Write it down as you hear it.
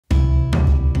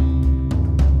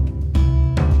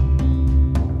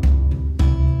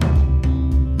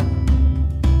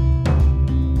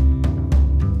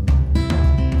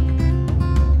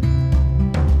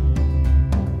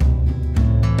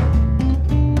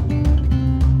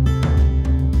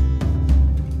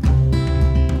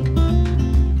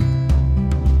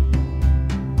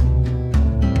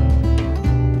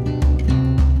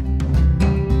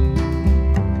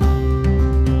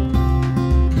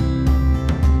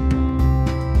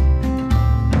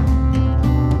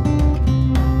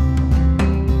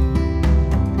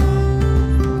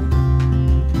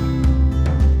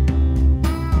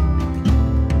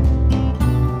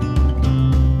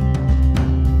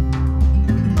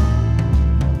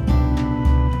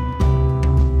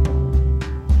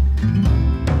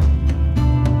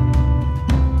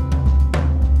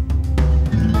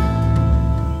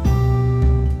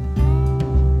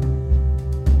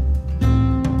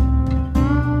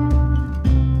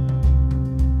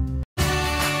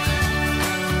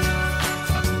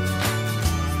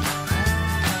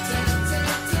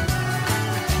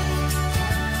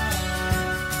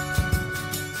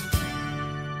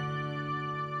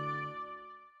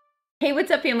Hey,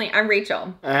 what's up, family? I'm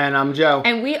Rachel. And I'm Joe.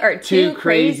 And we are Two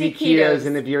Crazy Ketos.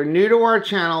 And if you're new to our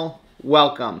channel,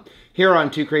 welcome. Here on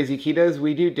Two Crazy Ketos,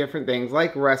 we do different things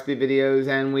like recipe videos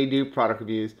and we do product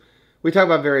reviews. We talk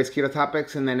about various keto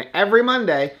topics, and then every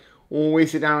Monday, we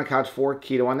sit down on the couch for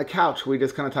Keto on the Couch. We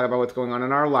just kind of talk about what's going on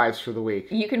in our lives for the week.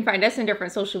 You can find us in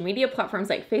different social media platforms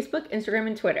like Facebook, Instagram,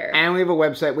 and Twitter. And we have a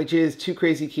website, which is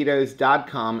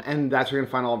twocrazyketos.com, and that's where you're going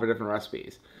to find all of our different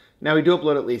recipes. Now, we do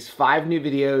upload at least 5 new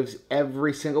videos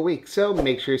every single week, so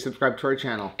make sure you subscribe to our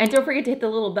channel. And don't forget to hit the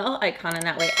little bell icon, and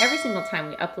that way every single time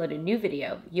we upload a new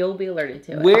video, you'll be alerted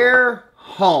to it. We're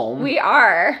home. We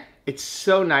are. It's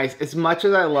so nice. As much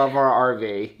as I love our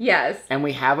RV. Yes. And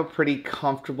we have a pretty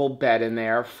comfortable bed in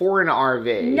there for an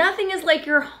RV. Nothing is like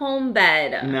your home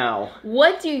bed. No.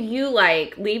 What do you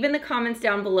like? Leave in the comments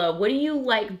down below. What do you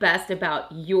like best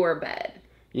about your bed?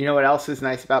 You know what else is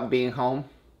nice about being home?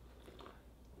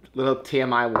 Little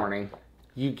TMI warning.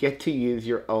 You get to use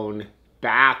your own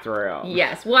bathroom.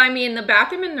 Yes. Well, I mean, the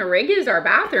bathroom in the rig is our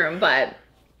bathroom, but...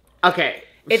 Okay.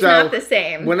 It's not the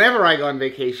same. Whenever I go on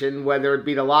vacation, whether it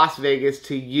be to Las Vegas,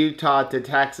 to Utah, to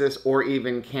Texas, or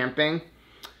even camping,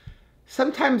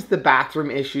 sometimes the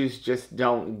bathroom issues just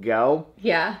don't go.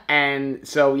 Yeah. And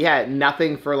so, yeah,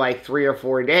 nothing for like 3 or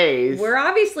 4 days. We're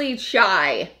obviously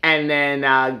shy. And then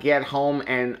get home,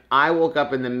 and I woke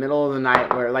up in the middle of the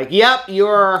night where like, yep,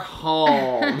 you're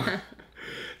home.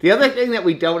 The other thing that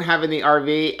we don't have in the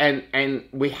RV, and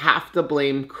we have to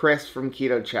blame Chris from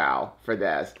Keto Chow for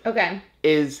this. Okay.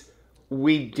 Is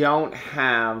we don't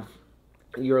have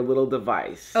your little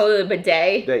device. Oh, the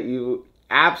bidet? That you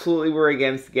absolutely were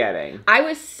against getting. I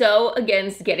was so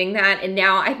against getting that, and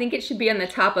now I think it should be on the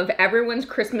top of everyone's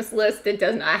Christmas list that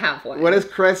does not have one. What does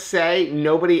Chris say?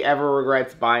 Nobody ever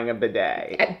regrets buying a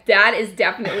bidet. That is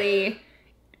definitely...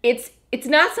 It's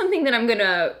not something that I'm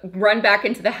gonna run back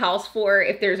into the house for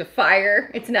if there's a fire.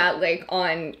 It's not like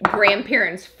on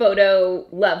grandparents' photo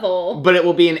level. But it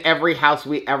will be in every house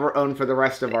we ever own for the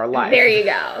rest of our life. There you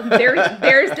go.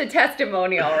 There's the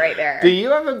testimonial right there. Do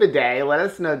you have a bidet? Let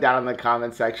us know down in the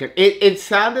comment section. It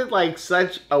sounded like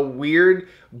such a weird,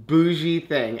 bougie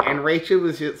thing. And Rachel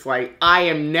was just like, I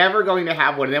am never going to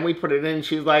have one. And then we put it in and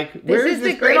she was like, where has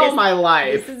this been all my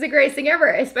life? This is the greatest thing ever.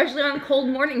 Especially on cold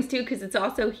mornings too, because it's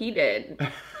also heated.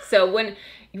 So when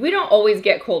we don't always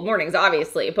get cold mornings,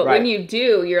 obviously, but when you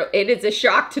do, it is a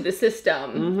shock to the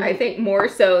system. Mm-hmm. I think more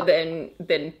so than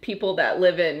people that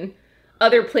live in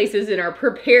other places and are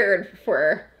prepared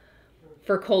for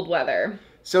cold weather.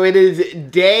 So it is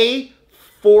day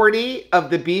 40 of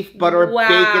the beef, butter, bacon,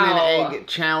 and egg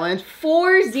challenge.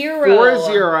 40.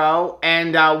 40.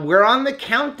 And we're on the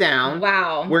countdown.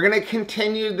 Wow. We're going to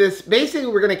continue this. Basically,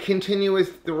 we're going to continue this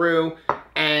through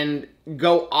and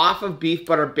go off of beef,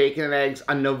 butter, bacon, and eggs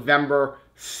on November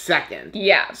 2nd.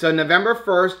 Yeah. So November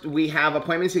 1st, we have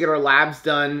appointments to get our labs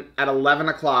done at 11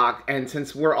 o'clock. And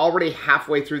since we're already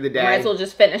halfway through the day, might as well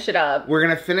just finish it up. We're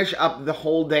going to finish up the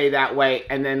whole day that way.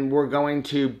 And then we're going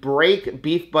to break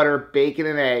beef, butter, bacon,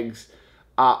 and eggs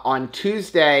on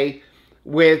Tuesday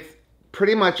with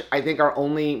pretty much, I think, our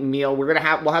only meal. We'll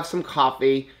have some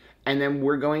coffee. And then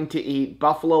we're going to eat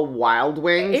Buffalo Wild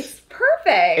Wings. It's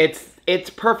perfect.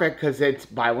 It's perfect because it's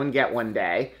buy one, get one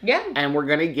day. Yeah. And we're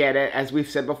going to get it, as we've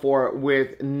said before,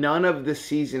 with none of the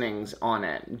seasonings on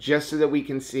it. Just so that we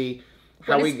can see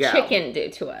how we go. What does chicken do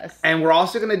to us? And we're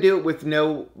also going to do it with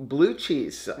no blue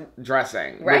cheese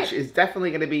dressing. Right. Which is definitely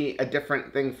going to be a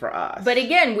different thing for us. But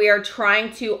again, we are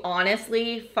trying to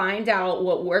honestly find out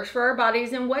what works for our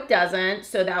bodies and what doesn't.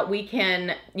 So that we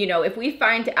can, if we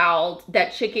find out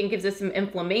that chicken gives us some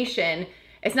inflammation...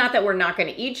 It's not that we're not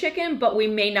going to eat chicken, but we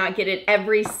may not get it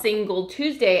every single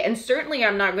Tuesday. And certainly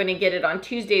I'm not going to get it on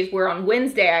Tuesdays where on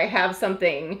Wednesday I have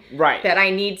something that I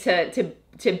need to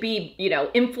be,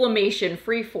 inflammation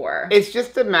free for. It's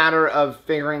just a matter of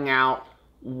figuring out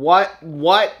what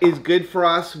is good for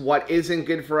us, what isn't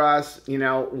good for us,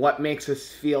 what makes us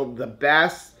feel the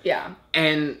best. Yeah.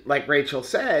 And like Rachel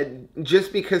said,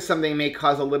 just because something may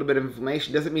cause a little bit of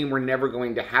inflammation doesn't mean we're never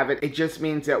going to have it. It just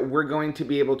means that we're going to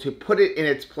be able to put it in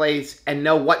its place and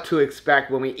know what to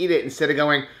expect when we eat it, instead of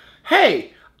going,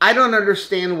 hey, I don't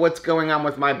understand what's going on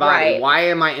with my body. Right. Why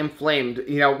am I inflamed?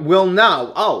 We'll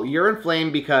know, oh, you're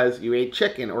inflamed because you ate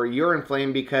chicken, or you're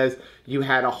inflamed because you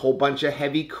had a whole bunch of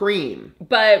heavy cream.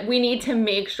 But we need to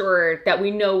make sure that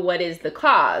we know what is the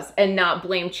cause and not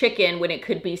blame chicken when it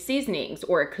could be seasonings,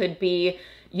 or it could be,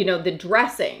 the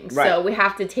dressing. Right. So we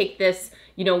have to take this,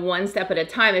 one step at a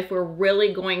time if we're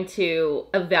really going to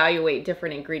evaluate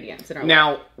different ingredients in our life.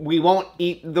 Now, we won't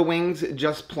eat the wings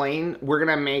just plain. We're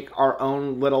going to make our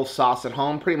own little sauce at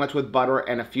home, pretty much with butter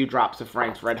and a few drops of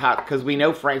Frank's Red Hot, because we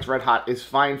know Frank's Red Hot is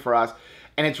fine for us.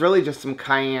 And it's really just some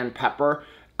cayenne pepper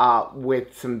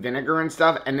with some vinegar and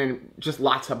stuff, and then just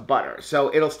lots of butter.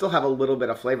 So it'll still have a little bit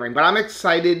of flavoring. But I'm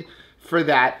excited for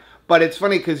that. But it's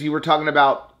funny because you were talking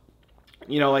about,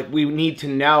 like we need to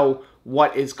know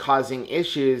what is causing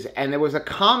issues. And there was a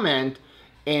comment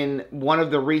in one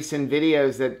of the recent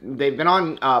videos that they've been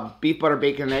on beef, butter,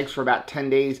 bacon, and eggs for about 10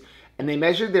 days. And they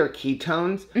measured their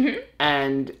ketones,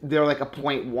 and they're like a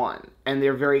 0.1. And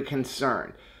they're very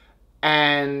concerned.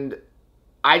 And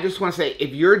I just want to say,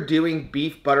 if you're doing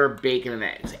beef, butter, bacon, and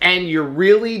eggs, and you're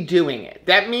really doing it,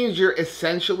 that means you're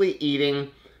essentially eating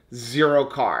 0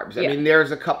 carbs. I mean, there's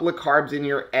a couple of carbs in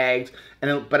your eggs,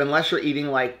 but unless you're eating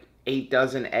like 8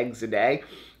 dozen eggs a day,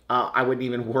 I wouldn't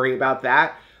even worry about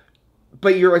that.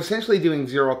 But you're essentially doing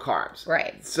 0 carbs.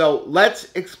 Right. So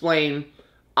let's explain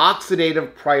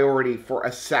oxidative priority for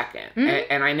a second.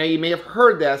 And I know you may have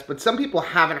heard this, but some people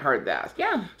haven't heard this.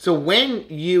 Yeah. So when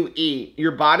you eat,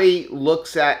 your body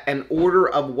looks at an order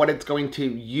of what it's going to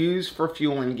use for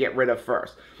fuel and get rid of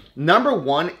first. Number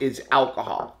 1 is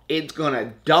alcohol. It's going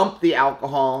to dump the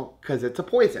alcohol because it's a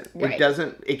poison. Right.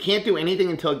 It can't do anything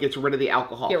until it gets rid of the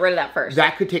alcohol. Get rid of that first.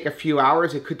 That could take a few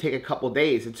hours. It could take a couple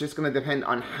days. It's just going to depend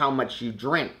on how much you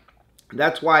drink.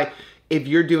 That's why if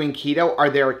you're doing keto, are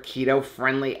there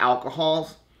keto-friendly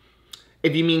alcohols?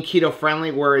 If you mean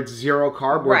keto-friendly where it's 0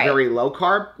 carb or very low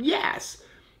carb, yes.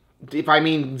 If I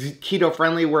mean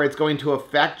keto-friendly where it's going to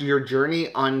affect your journey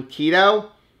on keto,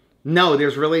 no,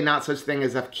 there's really not such thing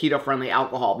as a keto-friendly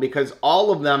alcohol because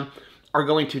all of them are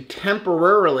going to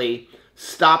temporarily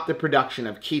stop the production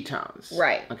of ketones.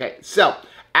 Right. Okay, so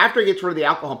after it gets rid of the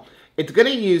alcohol, it's going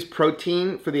to use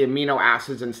protein for the amino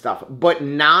acids and stuff, but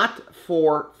not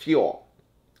for fuel.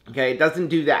 Okay, it doesn't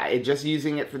do that. It's just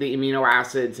using it for the amino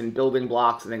acids and building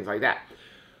blocks and things like that.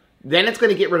 Then it's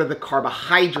going to get rid of the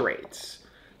carbohydrates.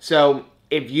 So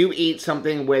if you eat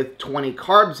something with 20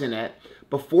 carbs in it,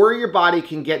 before your body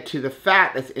can get to the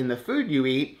fat that's in the food you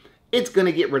eat, it's going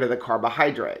to get rid of the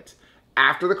carbohydrates.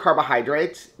 After the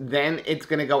carbohydrates, then it's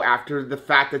going to go after the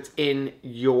fat that's in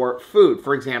your food.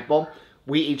 For example,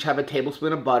 we each have a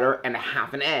tablespoon of butter and a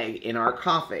half an egg in our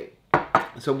coffee.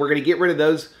 So we're going to get rid of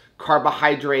those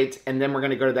carbohydrates, and then we're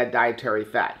going to go to that dietary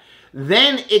fat.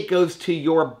 Then it goes to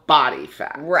your body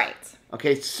fat. Right.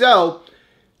 Okay, so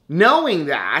knowing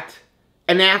that,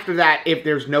 and after that, if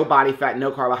there's no body fat,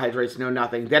 no carbohydrates, no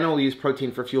nothing, then it'll use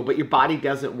protein for fuel, but your body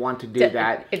doesn't want to do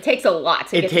that. It takes a lot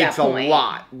to get to that point. It takes a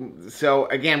lot. So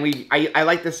again, I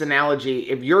like this analogy.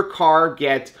 If your car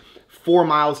gets 4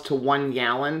 miles to 1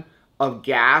 gallon of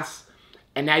gas,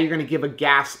 and now you're going to give a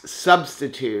gas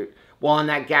substitute, well, in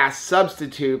that gas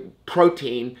substitute,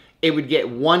 protein, it would get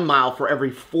 1 mile for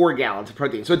every 4 gallons of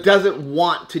protein. So it doesn't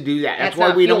want to do that. That's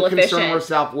why we don't concern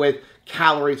ourselves with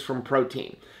calories from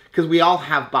protein. Because we all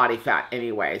have body fat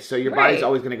anyway. So your body's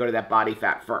always going to go to that body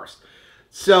fat first.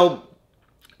 So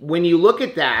when you look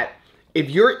at that, if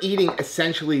you're eating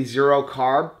essentially 0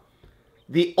 carb,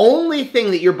 the only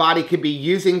thing that your body could be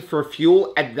using for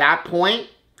fuel at that point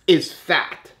is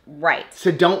fat. Right.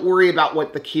 So don't worry about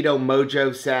what the Keto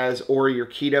Mojo says or your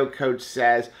keto coach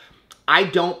says. I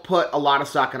don't put a lot of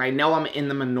stock, and I know I'm in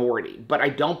the minority, but I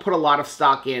don't put a lot of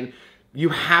stock in. You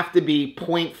have to be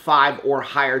 0.5 or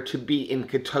higher to be in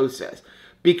ketosis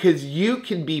because you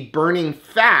can be burning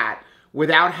fat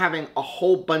without having a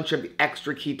whole bunch of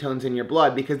extra ketones in your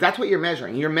blood because that's what you're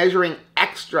measuring. You're measuring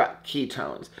extra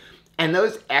ketones, and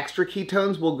those extra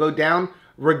ketones will go down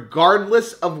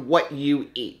regardless of what you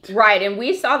eat. Right, and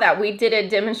we saw that. We did a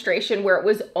demonstration where it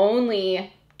was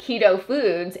only keto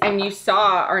foods, and you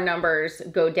saw our numbers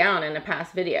go down in a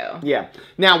past video. Yeah.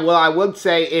 Now, what I would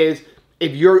say is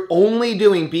if you're only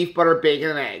doing beef, butter, bacon,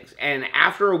 and eggs, and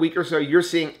after a week or so you're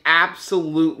seeing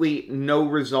absolutely no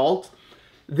results,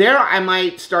 there I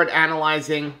might start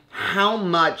analyzing how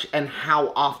much and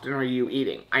how often are you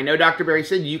eating. I know Dr. Berry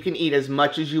said you can eat as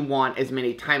much as you want, as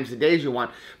many times a day as you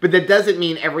want, but that doesn't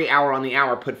mean every hour on the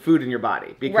hour put food in your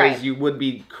body because you would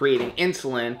be creating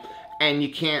insulin, and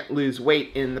you can't lose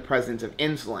weight in the presence of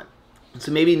insulin.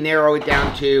 So maybe narrow it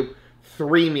down to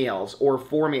 3 meals or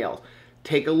 4 meals.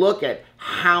 Take a look at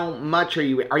how much are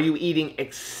you eating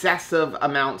excessive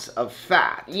amounts of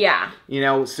fat? Yeah. You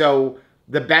know, so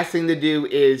the best thing to do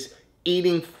is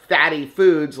eating fatty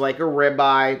foods like a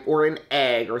ribeye or an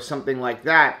egg or something like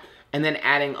that. and then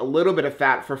adding a little bit of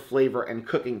fat for flavor and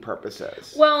cooking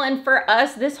purposes. Well, and for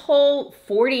us, this whole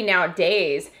 40 now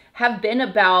days have been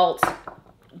about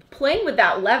playing with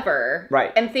that lever,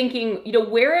 right, and thinking,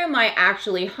 where am I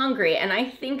actually hungry? And I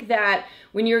think that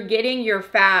when you're getting your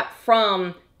fat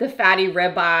from the fatty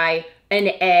ribeye, an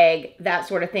egg, that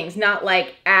sort of things, not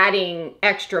like adding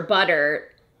extra butter,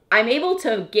 I'm able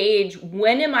to gauge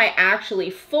when am I actually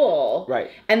full, right,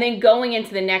 and then going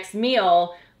into the next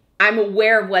meal, I'm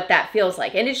aware of what that feels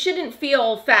like. And it shouldn't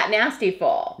feel fat, nasty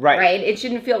full, right? It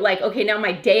shouldn't feel like, okay, now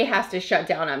my day has to shut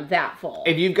down, I'm that full.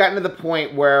 If you've gotten to the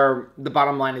point where the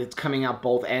bottom line is it's coming out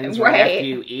both ends right after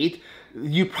you eat,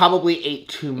 you probably ate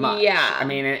too much. Yeah. I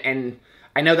mean, and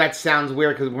I know that sounds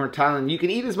weird because we're telling you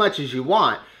can eat as much as you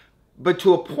want, but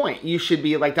to a point, you should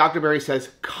be, like Dr. Berry says,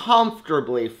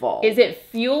 comfortably full. Is it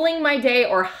fueling my day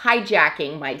or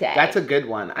hijacking my day? That's a good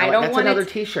one. That's another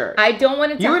t-shirt. I don't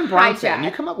want it to hijack. You and Bronson,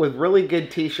 you come up with really good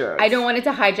t-shirts. I don't want it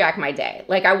to hijack my day.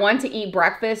 Like, I want to eat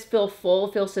breakfast, feel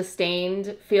full, feel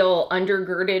sustained, feel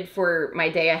undergirded for my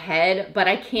day ahead, but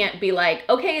I can't be like,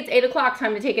 okay, it's 8 o'clock,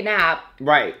 time to take a nap.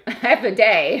 Right. I have a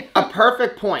day. A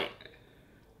perfect point.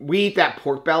 We eat that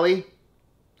pork belly.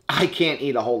 I can't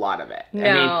eat a whole lot of it. No.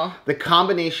 I mean, the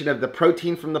combination of the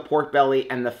protein from the pork belly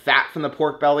and the fat from the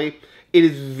pork belly, it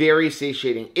is very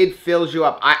satiating. It fills you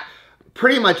up.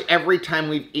 Pretty much every time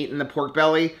we've eaten the pork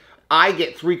belly, I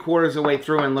get 3/4 of the way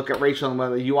through and look at Rachel and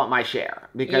whether you want my share.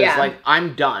 Because, like,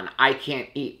 I'm done. I can't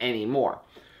eat anymore.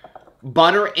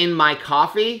 Butter in my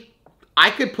coffee, I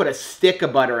could put a stick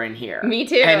of butter in here. Me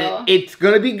too. And it's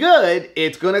going to be good.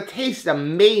 It's going to taste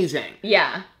amazing.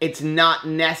 Yeah. It's not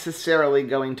necessarily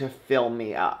going to fill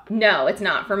me up. No, it's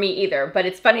not for me either. But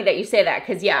it's funny that you say that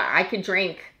because, I could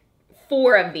drink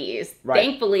 4 of these. Right.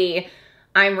 Thankfully,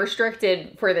 I'm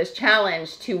restricted for this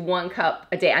challenge to 1 cup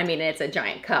a day. I mean, it's a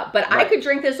giant cup. But I could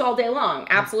drink this all day long.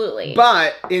 Absolutely.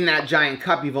 But in that giant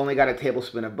cup, you've only got a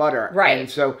tablespoon of butter. Right. And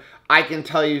so I can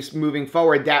tell you moving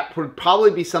forward, that would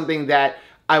probably be something that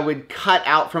I would cut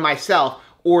out for myself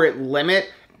or limit,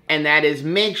 and that is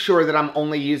make sure that I'm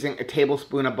only using a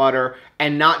tablespoon of butter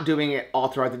and not doing it all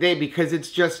throughout the day because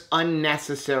it's just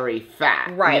unnecessary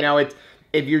fat. Right.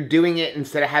 If you're doing it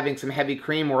instead of having some heavy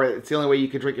cream or it's the only way you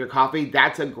can drink your coffee,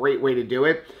 that's a great way to do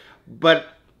it. But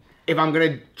if I'm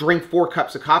going to drink 4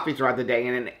 cups of coffee throughout the day,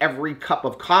 and in every cup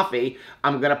of coffee,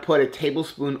 I'm going to put a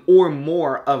tablespoon or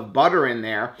more of butter in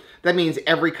there, that means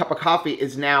every cup of coffee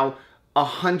is now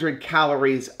 100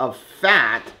 calories of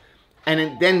fat,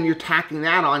 and then you're tacking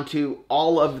that onto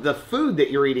all of the food that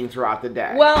you're eating throughout the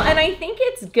day. Well, and I think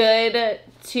it's good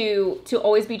to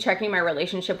always be checking my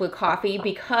relationship with coffee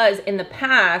because in the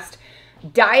past,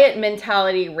 diet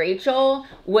mentality Rachel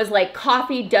was like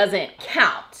coffee doesn't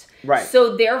count. Right.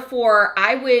 So therefore,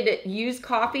 I would use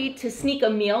coffee to sneak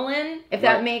a meal in, if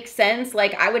that makes sense.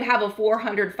 Like I would have a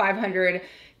 400, 500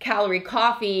 calorie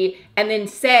coffee and then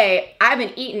say, I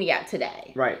haven't eaten yet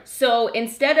today. Right. So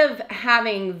instead of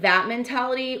having that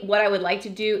mentality, what I would like to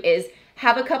do is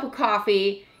have a cup of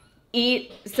coffee,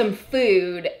 eat some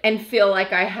food, and feel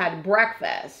like I had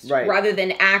breakfast. Right. Rather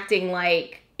than acting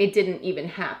like it didn't even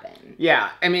happen.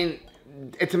 Yeah. I mean,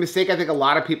 it's a mistake I think a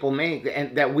lot of people make,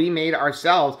 and that we made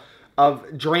ourselves,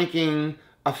 of drinking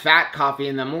a fat coffee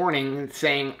in the morning and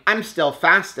saying, I'm still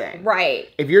fasting. Right.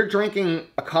 If you're drinking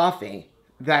a coffee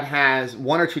that has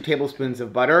 1 or 2 tablespoons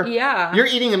of butter, you're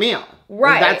eating a meal.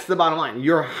 Right. That's the bottom line.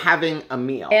 You're having a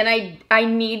meal. And I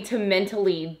need to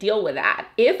mentally deal with that.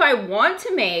 If I want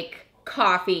to make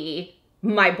coffee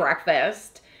my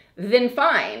breakfast, then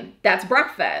fine, that's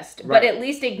breakfast. Right. But at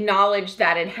least acknowledge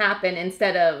that it happened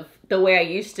instead of the way I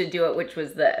used to do it, which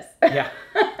was this. Yeah.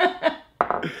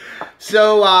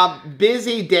 So,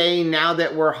 busy day now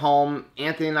that we're home.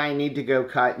 Anthony and I need to go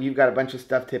cut. You've got a bunch of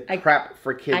stuff to prep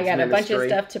for kids' I got ministry. a bunch of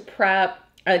stuff to prep.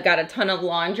 I got a ton of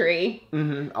laundry.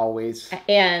 Always.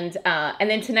 And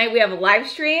then tonight we have a live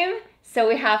stream. So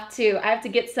I have to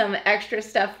get some extra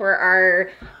stuff for our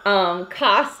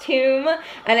costume.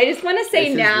 And I just want to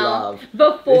say now,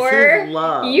 before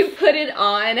you put it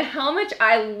on, how much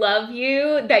I love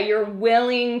you that you're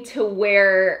willing to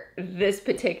wear this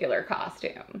particular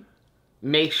costume.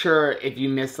 Make sure if you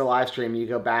missed the live stream, you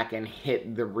go back and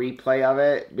hit the replay of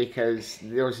it, because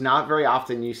there's not very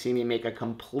often you see me make a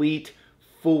complete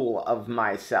fool of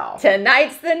myself.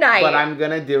 Tonight's the night. But I'm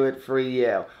going to do it for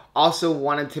you. Also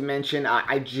wanted to mention,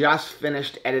 I just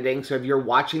finished editing, so if you're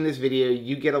watching this video,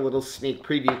 you get a little sneak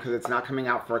preview because it's not coming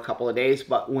out for a couple of days,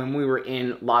 but when we were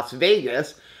in Las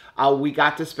Vegas, we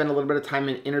got to spend a little bit of time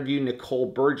and interview Nicole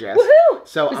Burgess. Woohoo!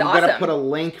 So I'm going to put a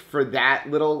link for that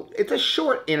little, it's a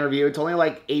short interview, it's only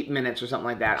like 8 minutes or something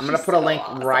like that. I'm going to put a link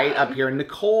right up here.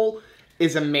 Nicole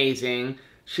is amazing.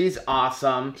 She's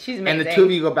awesome. She's amazing. And the two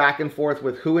of you go back and forth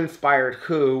with who inspired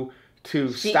who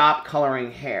to stop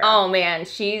coloring hair. Oh man,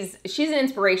 she's an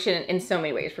inspiration in so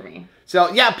many ways for me.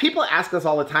 So yeah, people ask us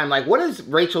all the time, like, what is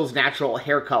Rachel's natural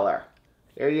hair color?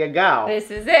 There you go. This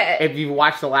is it. If you've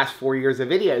watched the last 4 years of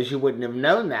videos, you wouldn't have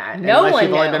known that. No unless one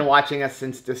you've only knew. been watching us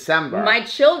since December. My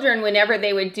children, whenever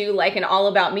they would do like an All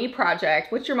About Me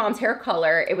project, what's your mom's hair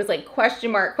color? It was like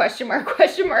question mark, question mark,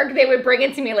 question mark. They would bring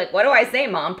it to me like, what do I say,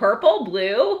 Mom? Purple,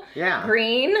 blue,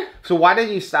 green? So why did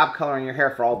you stop coloring your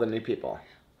hair for all the new people?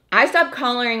 I stopped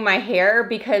coloring my hair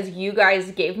because you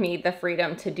guys gave me the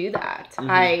freedom to do that.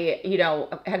 I,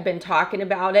 had been talking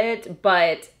about it,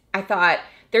 but I thought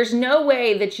there's no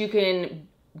way that you can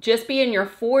just be in your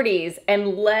 40s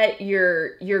and let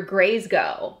your grays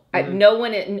go.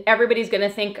 Everybody's going to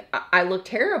think I look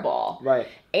terrible. Right.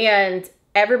 And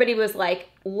everybody was like,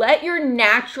 let your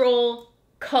natural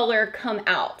color come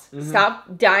out.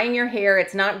 Stop dyeing your hair.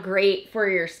 It's not great for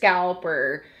your scalp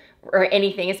or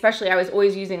anything. Especially I was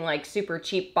always using like super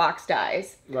cheap box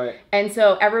dyes. Right. And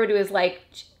so everybody was like,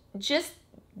 just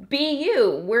be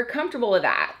you. We're comfortable with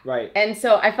that. Right. And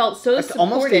so I felt so That's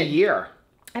supported. almost a year.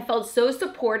 I felt so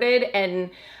supported,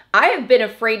 and I have been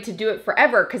afraid to do it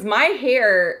forever because my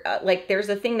hair, there's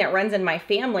a thing that runs in my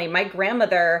family. My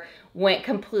grandmother went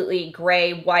completely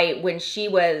gray white when she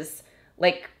was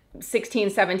like 16,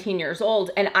 17 years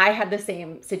old, and I had the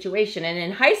same situation. And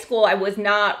in high school, I was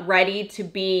not ready to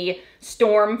be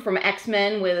Storm from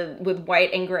X-Men with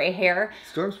white and gray hair.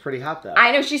 Storm's pretty hot, though.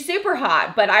 I know, she's super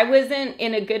hot, but I wasn't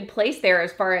in a good place there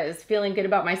as far as feeling good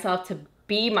about myself to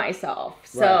be myself.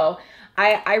 So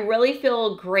I really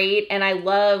feel great, and I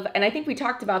love, and I think we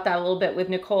talked about that a little bit with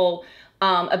Nicole,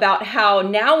 about how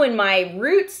now when my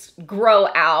roots grow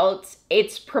out,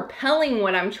 it's propelling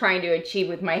what I'm trying to achieve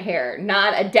with my hair,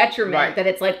 not a detriment that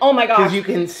it's like, oh my gosh. Because you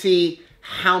can see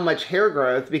how much hair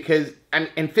growth, because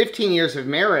in 15 years of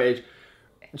marriage,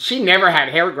 she never had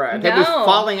hair growth. It was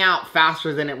falling out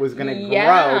faster than it was going to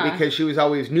grow because she was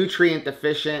always nutrient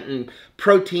deficient and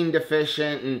protein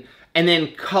deficient and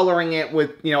then coloring it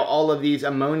with, all of these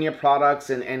ammonia products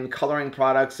and coloring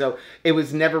products. So it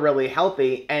was never really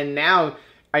healthy. And now,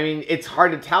 I mean, it's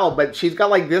hard to tell, but she's got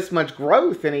like this much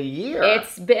growth in a year.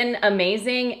 It's been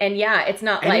amazing. And yeah, it's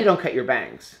not and you don't cut your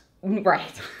bangs.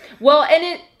 Right. Well,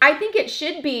 and I think it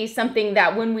should be something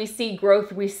that when we see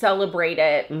growth, we celebrate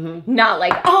it. Not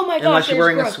like, oh my gosh, unless you're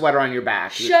wearing growth. A sweater on your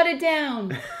back. Shut it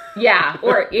down.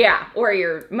 Or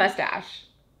your mustache.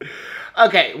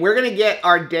 Okay, we're going to get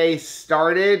our day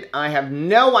started. I have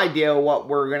no idea what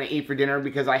we're going to eat for dinner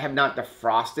because I have not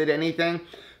defrosted anything.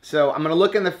 So I'm going to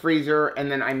look in the freezer,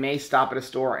 and then I may stop at a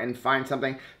store and find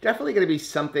something. Definitely going to be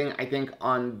something, I think,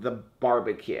 on the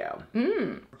barbecue.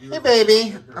 Hey,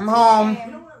 baby. I'm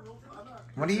home.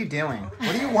 What are you doing?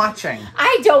 What are you watching?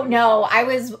 I don't know. I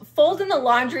was folding the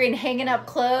laundry and hanging up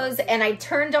clothes, and I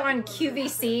turned on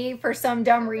QVC for some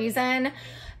dumb reason.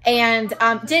 And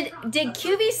did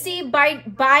QVC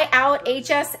buy out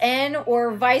HSN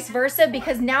or vice versa?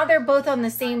 Because now they're both on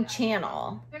the same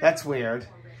channel. That's weird.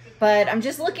 But I'm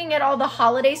just looking at all the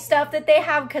holiday stuff that they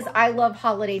have because I love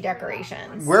holiday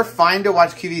decorations. We're fine to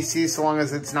watch QVC so long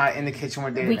as it's not in the kitchen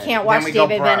with David. We can't watch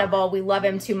David Venable. We love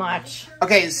him too much.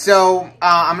 Okay, so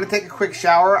I'm going to take a quick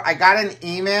shower. I got an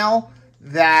email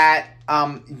that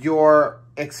your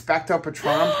Expecto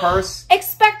Patronum purse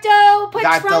Expecto Patronum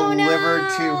got delivered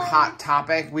to Hot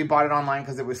Topic. We bought it online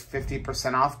because it was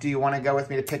 50% off. Do you want to go with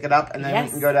me to pick it up? And then we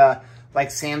can go to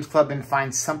like Sam's Club and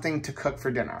find something to cook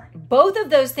for dinner. Both of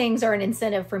those things are an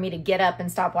incentive for me to get up and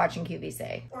stop watching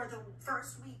QVC. Or the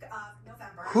first week of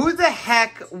November. Who the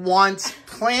heck wants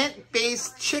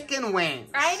plant-based chicken wings?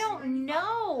 I don't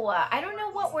know. I don't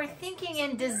know what we're thinking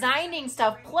in designing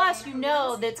stuff. Plus,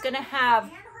 that's going to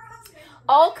have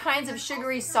all kinds of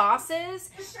sugary sauces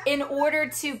in order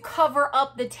to cover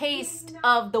up the taste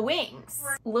of the wings.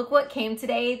 Look what came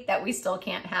today that we still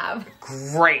can't have.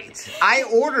 Great. I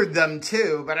ordered them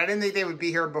too, but I didn't think they would be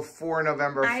here before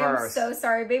November 1st. I am so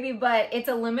sorry, baby, but it's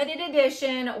a limited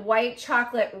edition white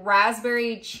chocolate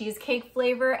raspberry cheesecake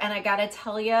flavor, and I gotta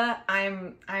tell you,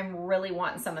 I'm really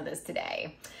wanting some of this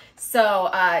today. So,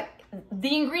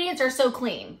 the ingredients are so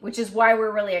clean, which is why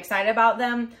we're really excited about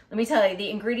them. Let me tell you, the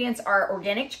ingredients are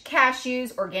organic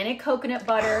cashews, organic coconut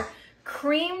butter,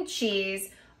 cream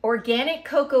cheese, organic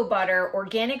cocoa butter,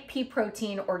 organic pea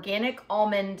protein, organic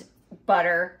almond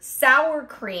butter, sour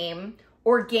cream,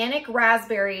 organic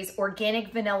raspberries,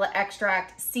 organic vanilla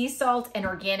extract, sea salt, and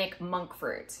organic monk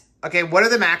fruit. Okay, what are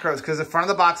the macros? Because the front of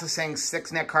the box is saying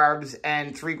 6 net carbs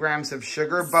and 3 grams of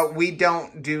sugar, but we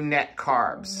don't do net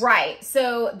carbs. Right.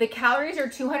 So the calories are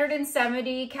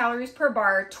 270 calories per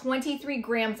bar, 23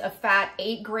 grams of fat,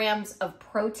 8 grams of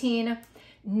protein,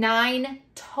 9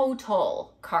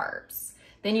 total carbs.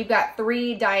 Then you've got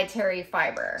 3 dietary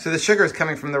fiber. So the sugar is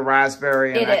coming from the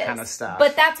raspberry and that kind of stuff.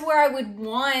 But that's where I would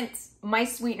want my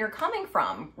sweetener coming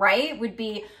from, right? Would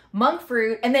be monk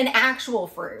fruit and then actual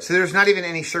fruit. So there's not even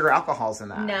any sugar alcohols in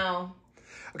that? No.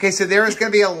 Okay, so there is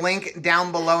going to be a link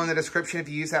down below in the description. If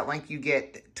you use that link, you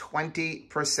get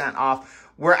 20% off.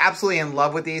 We're absolutely in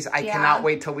love with these. I cannot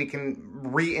wait till we can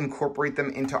reincorporate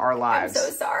them into our lives. I'm so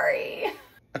sorry.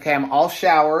 Okay, I'm all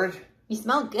showered. You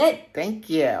smell good. Thank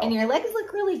you. And your legs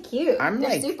look really cute. They're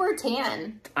like super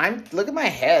tan. Look at my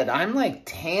head. I'm like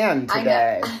tan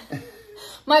today.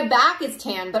 My back is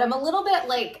tan, but I'm a little bit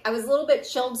like, I was a little bit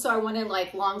chilled, so I wanted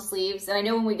like long sleeves. And I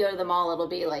know when we go to the mall, it'll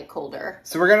be like colder.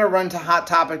 So we're going to run to Hot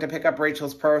Topic to pick up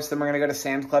Rachel's purse. Then we're going to go to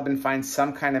Sam's Club and find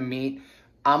some kind of meat.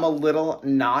 I'm a little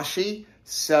noshy,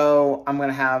 so I'm going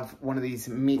to have one of these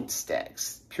meat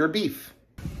sticks. Pure beef.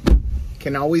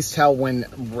 Can always tell when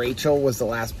Rachel was the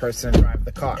last person to drive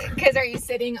the car. Because are you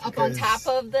sitting up on top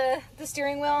of the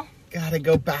steering wheel? Gotta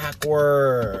go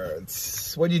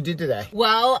backwards. What did you do today?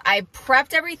 Well, I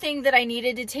prepped everything that I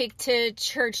needed to take to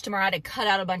church tomorrow. I had to cut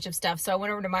out a bunch of stuff. So I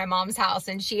went over to my mom's house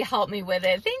and she helped me with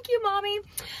it. Thank you, Mommy.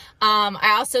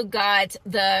 I also got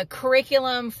the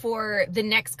curriculum for the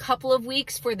next couple of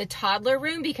weeks for the toddler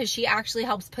room because she actually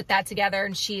helps put that together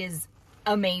and she is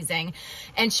amazing.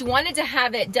 And she wanted to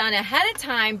have it done ahead of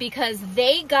time because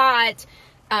they got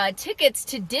tickets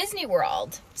to Disney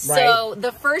World. Right. So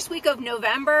the first week of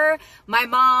November, my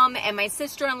mom and my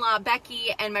sister-in-law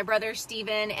Becky and my brother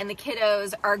Steven and the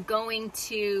kiddos are going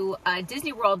to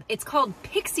Disney World. It's called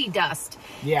Pixie Dust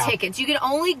tickets. You can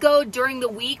only go during the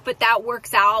week, but that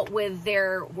works out with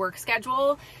their work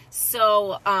schedule.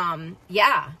 So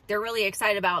yeah, they're really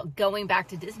excited about going back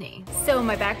to Disney. So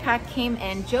my backpack came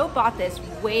in. Joe bought this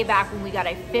way back when we got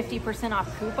a 50%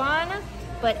 off coupon,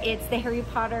 but it's the Harry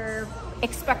Potter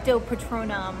Expecto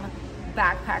Patronum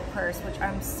backpack purse, which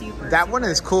I'm super one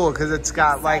is cool because it's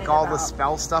got like all the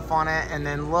spell stuff on it, and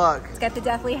then look, it's got the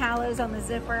Deathly Hallows on the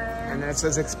zipper, and then it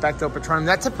says Expecto Patronum.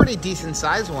 That's a pretty decent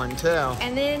size one too.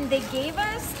 And then they gave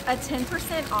us a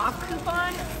 10% off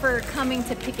coupon for coming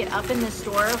to pick it up in the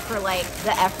store for like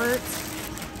the effort.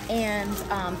 And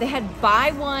they had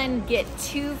buy one get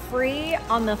 2 free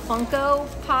on the Funko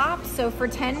Pop. So for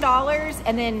 $10,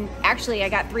 and then actually I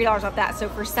got $3 off that. So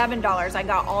for $7, I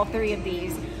got all 3 of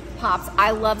these pops.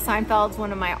 I love Seinfeld. It's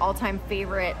one of my all-time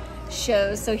favorite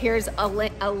shows. So here's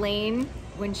Elaine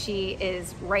when she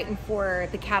is writing for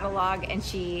the catalog and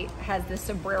she has the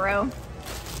sombrero.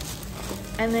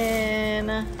 And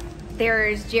then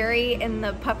there's Jerry in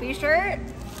the puppy shirt.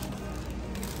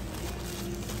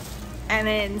 And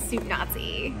then Soup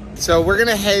Nazi. So we're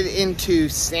gonna head into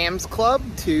Sam's Club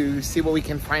to see what we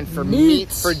can find for meat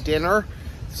for dinner.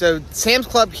 So Sam's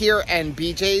Club here and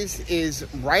BJ's is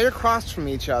right across from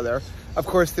each other. Of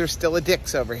course, there's still a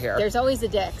Dick's over here. There's always a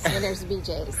Dick's when there's a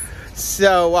BJ's.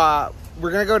 So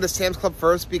we're gonna go to Sam's Club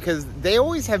first because they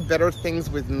always have better things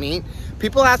with meat.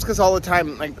 People ask us all the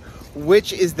time, like,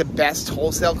 which is the best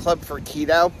wholesale club for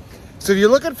keto? So if you're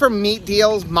looking for meat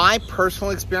deals, my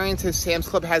personal experience is Sam's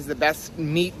Club has the best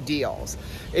meat deals.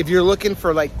 If you're looking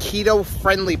for like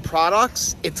keto-friendly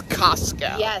products, it's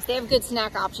Costco. Yes, they have good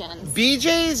snack options.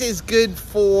 BJ's is good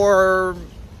for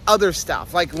other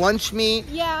stuff, like lunch meat,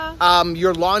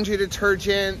 your laundry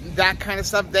detergent, that kind of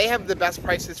stuff. They have the best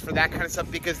prices for that kind of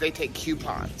stuff because they take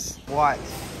coupons. What?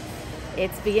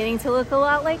 It's beginning to look a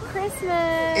lot like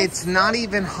Christmas. It's not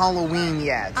even Halloween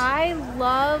yet. I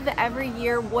love every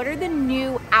year. What are the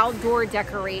new outdoor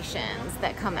decorations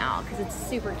that come out? Because it's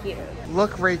super cute.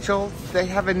 Look, Rachel, they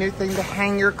have a new thing to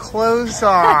hang your clothes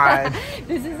on.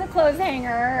 This is a clothes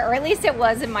hanger, or at least it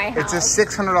was in my house. It's a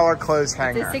 $600 clothes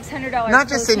hanger. It's a $600 Not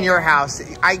just in hanger. your house.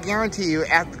 I guarantee you,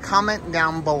 comment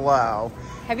down below.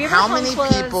 Have you ever How many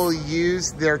people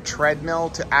use their treadmill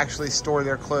to actually store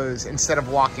their clothes instead of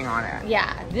walking on it?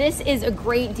 Yeah, this is a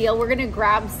great deal. We're gonna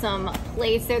grab some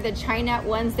plates. They're the Chinette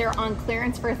ones. They're on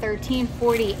clearance for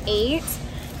 $13.48.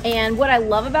 And what I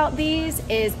love about these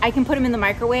is I can put them in the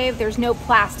microwave. There's no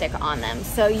plastic on them.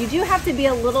 So you do have to be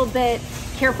a little bit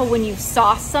careful when you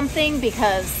sauce something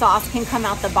because sauce can come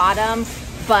out the bottom.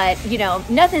 But you know,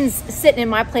 nothing's sitting in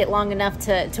my plate long enough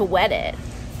to wet it.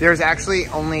 There's actually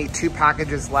only 2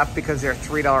 packages left because they're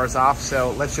 $3 off, so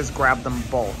let's just grab them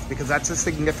both because that's a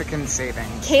significant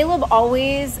savings. Caleb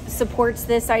always supports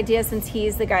this idea since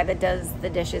he's the guy that does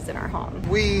the dishes in our home.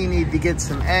 We need to get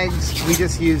some eggs. We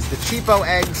just use the cheapo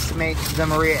eggs to make the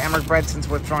Maria Emmerich bread since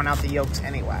we're throwing out the yolks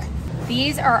anyway.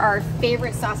 These are our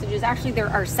favorite sausages. Actually, they're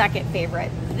our second favorite.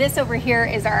 This over here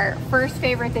is our first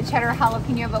favorite, the cheddar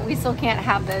jalapeno, but we still can't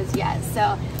have those yet.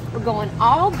 So we're going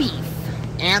all beef.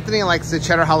 Anthony likes the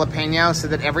cheddar jalapeno so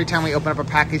that every time we open up a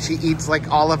package, he eats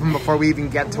like all of them before we even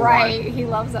get to one. Right, he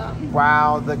loves them.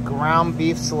 Wow, the ground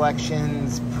beef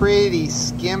selection's pretty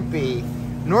skimpy.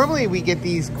 Normally we get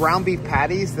these ground beef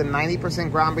patties, the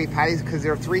 90% ground beef patties, because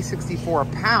they're $3.64 a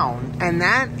pound. And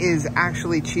that is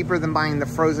actually cheaper than buying the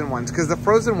frozen ones, because the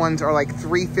frozen ones are like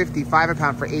 $3.55 a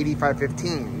pound for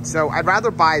 $85.15. So I'd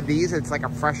rather buy these, it's like a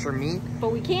fresher meat.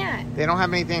 But we can't. They don't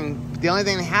have anything, the only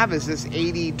thing they have is this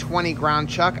 80-20 ground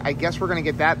chuck. I guess we're gonna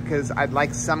get that because I'd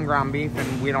like some ground beef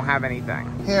and we don't have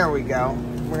anything. Here we go.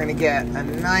 We're gonna get a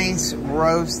nice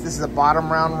roast. This is a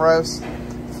bottom round roast.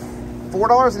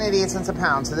 $4.88 a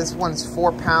pound, so this one's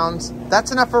 4 pounds.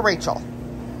 That's enough for Rachel.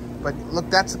 But look,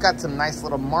 that's got some nice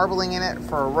little marbling in it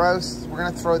for a roast. We're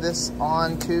gonna throw this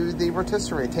onto the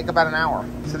rotisserie. Take about an hour.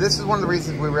 So this is one of the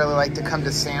reasons we really like to come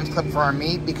to Sam's Club for our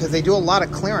meat, because they do a lot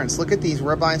of clearance. Look at these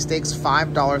ribeye steaks,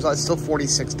 $5. It's still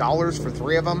 $46 for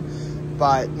 3 of them,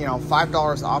 but you know,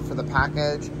 $5 off for the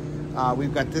package.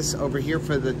 We've got this over here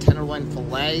for the tenderloin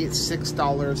filet,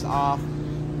 $6 off.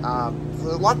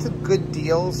 Lots of good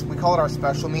deals. We call it our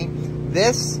special meat.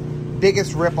 This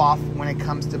biggest ripoff when it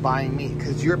comes to buying meat,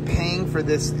 because you're paying for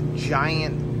this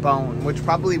giant bone, which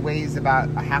probably weighs about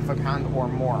a half a pound or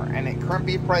more. And at current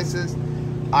beef prices,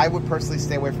 I would personally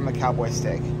stay away from a cowboy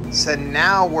steak. So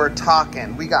now we're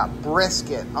talking. We got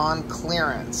brisket on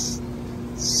clearance.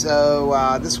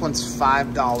 So this one's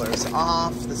 $5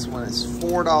 off. This one is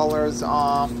 $4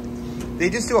 off. They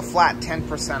just do a flat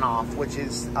 10% off, which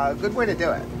is a good way to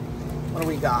do it. What do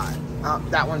we got?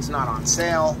 That one's not on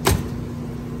sale.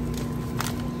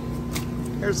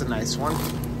 Here's a nice one.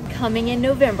 Coming in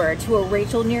November to a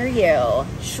Rachel near you,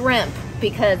 shrimp,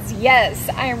 because yes,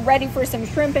 I am ready for some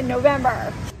shrimp in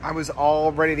November. I was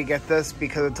all ready to get this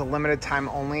because it's a limited time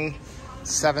only,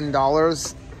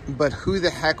 $7, but who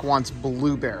the heck wants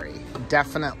blueberry?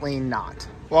 Definitely not.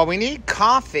 Well, we need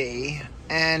coffee,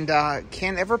 and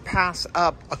can't ever pass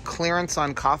up a clearance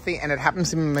on coffee, and it happens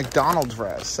to be McDonald's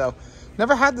res. So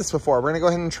never had this before. We're gonna go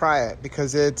ahead and try it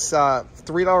because it's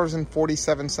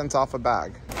 $3.47 off a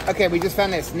bag. Okay, we just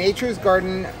found this Nature's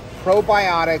Garden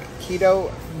probiotic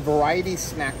keto variety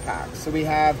snack pack. So we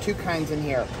have 2 kinds in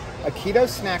here. A keto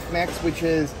snack mix, which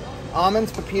is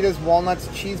almonds, pepitas, walnuts,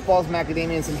 cheese balls,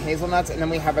 macadamias, and hazelnuts. And then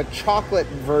we have a chocolate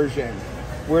version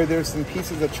where there's some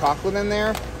pieces of chocolate in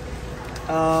there.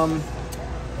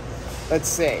 Let's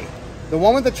see. The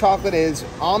one with the chocolate is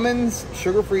almonds,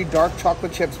 sugar-free dark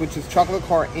chocolate chips, which is chocolate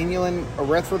car, inulin,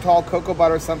 erythritol, cocoa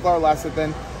butter, sunflower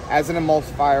lecithin as an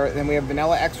emulsifier. And then we have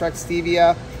vanilla extract,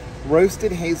 stevia,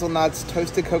 roasted hazelnuts,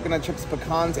 toasted coconut chips,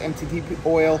 pecans, MCT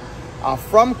oil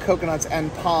from coconuts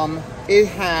and palm. It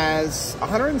has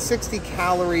 160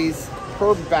 calories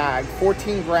per bag,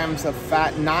 14 grams of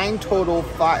fat, 9 total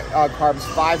carbs,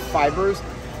 5 fibers,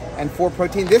 and 4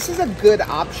 protein. This is a good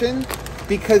option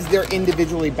because they're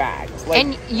individually bagged. Like,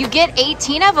 and you get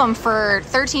 18 of them for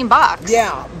 13 bucks.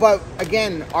 Yeah, but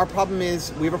again, our problem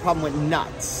is we have a problem with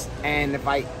nuts. And if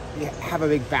I have a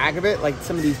big bag of it, like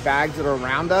some of these bags that are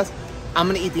around us, I'm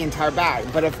gonna eat the entire bag.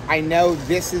 But if I know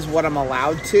this is what I'm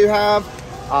allowed to have,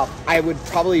 I would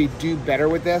probably do better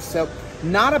with this. So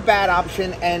not a bad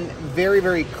option and very,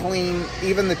 very clean.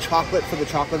 Even the chocolate for the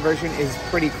chocolate version is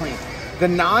pretty clean. The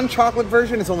non-chocolate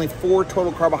version is only 4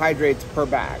 total carbohydrates per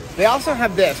bag. They also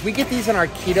have this. We get these in our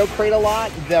keto crate a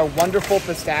lot. They're wonderful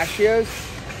pistachios.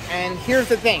 And here's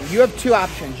the thing. You have 2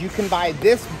 options. You can buy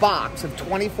this box of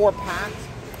 24 packs,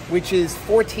 which is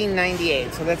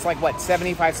 $14.98. So that's like, what,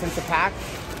 75 cents a pack?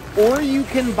 Or you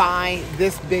can buy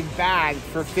this big bag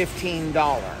for $15.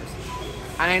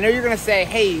 And I know you're gonna say,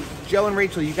 hey, Joe and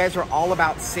Rachel, you guys are all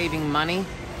about saving money.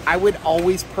 I would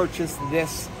always purchase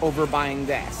this over buying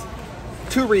this.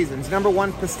 2 reasons. Number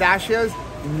 1, pistachios,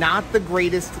 not the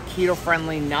greatest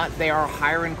keto-friendly nut. They are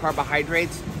higher in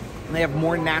carbohydrates and they have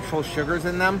more natural sugars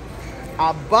in them.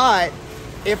 But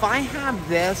if I have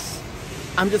this,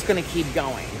 I'm just gonna keep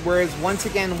going. Whereas once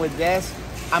again with this,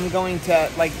 I'm going to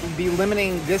be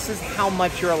limiting, this is how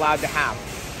much you're allowed to have.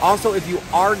 Also, if you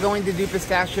are going to do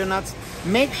pistachio nuts,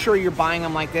 make sure you're buying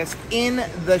them like this in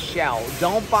the shell.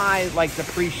 Don't buy like the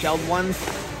pre-shelled ones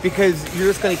because you're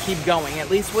just gonna keep going. At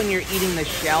least when you're eating the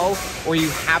shell or you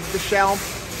have the shell,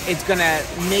 it's gonna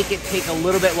make it take a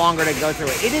little bit longer to go through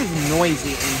it. It is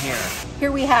noisy in here.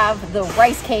 Here we have the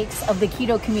rice cakes of the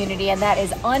keto community, and that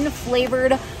is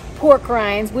unflavored pork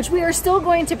rinds, which we are still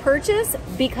going to purchase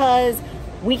because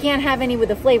we can't have any with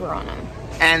a flavor on them.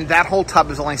 And that whole tub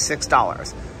is only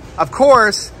 $6. Of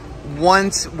course,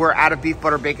 once we're out of beef,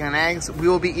 butter, bacon, and eggs, we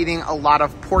will be eating a lot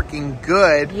of Porking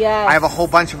Good. Yes. I have a whole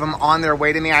bunch of them on their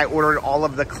way to me. I ordered all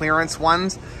of the clearance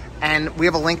ones. And we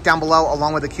have a link down below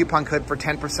along with a coupon code for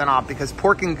 10% off because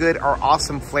Porking Good are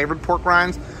awesome flavored pork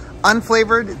rinds.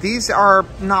 Unflavored, these are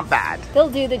not bad. They'll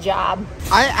do the job.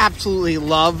 I absolutely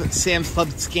love Sam's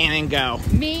Club Scan and Go.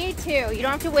 Me too. You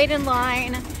don't have to wait in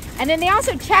line. And then they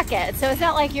also check it. So it's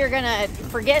not like you're gonna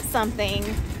forget something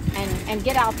and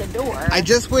get out the door. I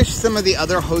just wish some of the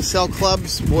other wholesale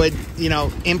clubs would, you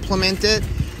know, implement it.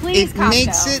 Please, it Costco.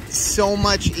 makes it so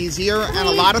much easier. And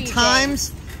a lot of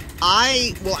times,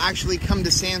 I will actually come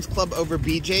to Sam's Club over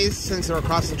BJ's since they're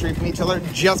across the street from each other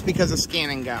just because of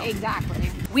Scan and Go. Exactly.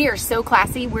 We are so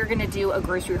classy. We're gonna do a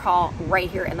grocery haul right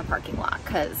here in the parking lot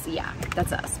because, yeah,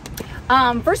 that's us.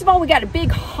 First of all, we got a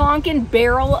big honking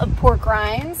barrel of pork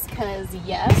rinds because,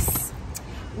 yes.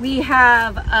 We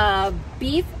have a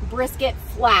beef brisket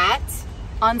flat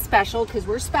on special because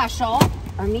we're special.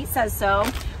 Our meat says so.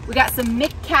 We got some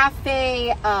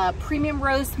McCafe premium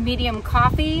roast medium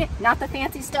coffee. Not the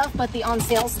fancy stuff, but the on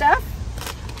sale stuff.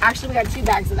 Actually, we got 2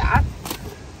 bags of that.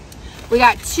 We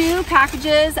got 2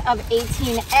 packages of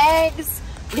 18 eggs.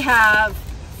 We have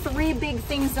 3 big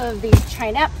things of these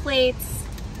Chinette plates.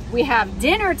 We have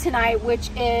dinner tonight, which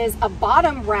is a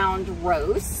bottom round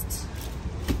roast.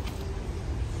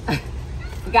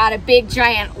 We got a big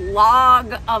giant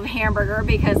log of hamburger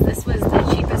because this was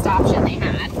the cheapest option they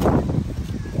had.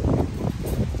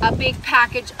 A big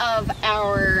package of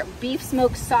our beef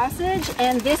smoked sausage,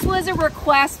 and this was a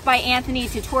request by Anthony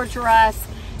to torture us,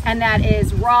 and that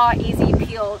is raw easy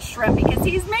peel shrimp because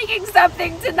he's making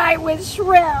something tonight with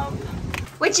shrimp.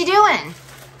 What you doing?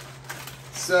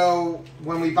 So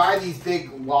when we buy these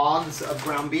big logs of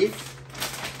ground beef,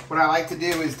 what I like to do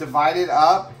is divide it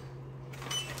up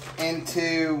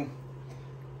into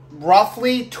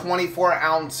roughly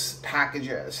 24-ounce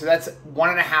packages. So that's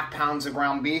 1.5 pounds of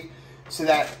ground beef, so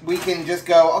that we can just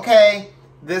go, okay,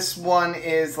 this one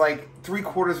is like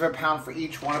 3/4 of a pound for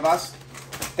each one of us.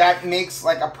 That makes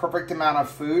like a perfect amount of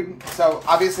food. So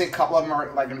obviously a couple of them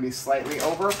are like going to be slightly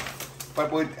over,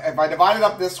 but if I divide it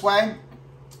up this way,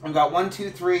 I've got 1, 2,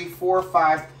 3, 4,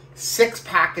 5, 6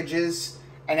 packages,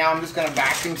 and now I'm just going to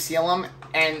vacuum seal them.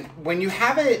 And when you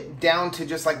have it down to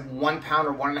just like 1 pound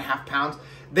or 1.5 pounds,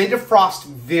 they defrost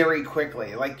very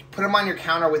quickly. Like, put them on your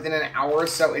counter within an hour or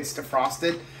so, it's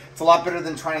defrosted. It's a lot better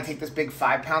than trying to take this big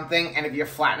 5-pound thing, and if you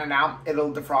flatten it out,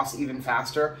 it'll defrost even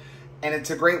faster. And it's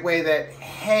a great way that,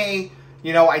 hey,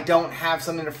 you know, I don't have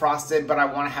something defrosted, but I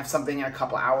want to have something in a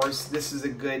couple hours. This is a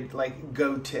good, like,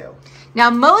 go-to. Now,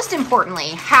 most importantly,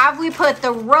 have we put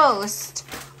the roast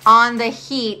on the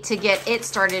heat to get it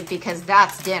started because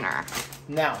that's dinner?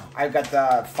 No, I've got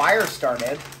the fire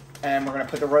started, and we're going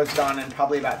to put the roast on in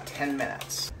probably about 10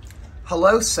 minutes.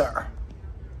 Hello, sir.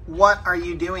 What are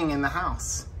you doing in the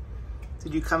house?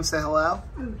 Did you come say hello?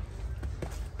 You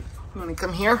want to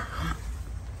come here?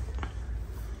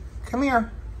 Come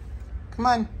here. Come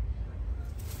on.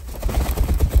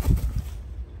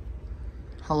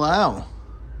 Hello.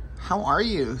 How are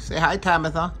you? Say hi,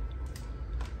 Tabitha.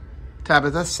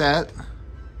 Tabitha, sit.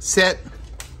 Sit.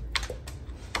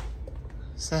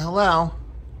 Say hello.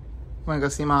 Want to go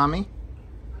see mommy?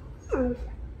 Want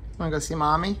to go see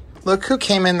mommy? Look who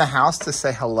came in the house to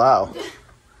say hello.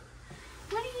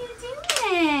 What are you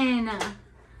doing?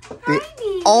 The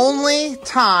only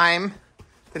time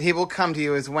that he will come to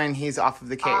you is when he's off of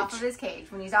the cage. Off of his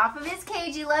cage. When he's off of his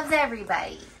cage, he loves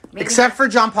everybody. Maybe Except for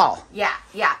John Paul. Yeah.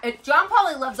 John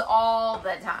Paul he loves all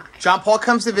the time. John Paul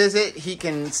comes to visit. He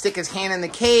can stick his hand in the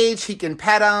cage. He can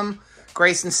pet him.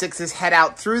 Grayson sticks his head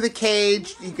out through the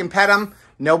cage. He can pet him.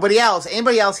 Nobody else.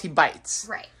 Anybody else, he bites.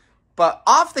 Right. But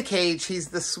off the cage, he's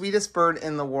the sweetest bird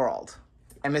in the world.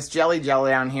 And Miss Jelly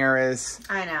Jelly down here is...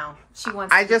 I know. She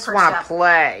wants I just want to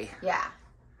play. Yeah.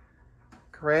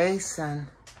 Grayson.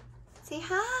 Say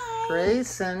hi.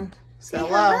 Grayson. Say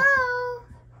hello.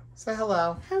 Say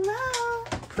hello. Hello.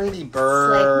 Pretty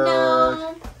bird.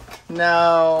 Like, no.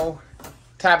 No.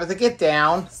 Tabitha, get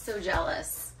down. So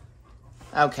jealous.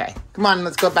 Okay. Come on,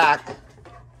 let's go back.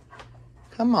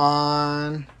 Come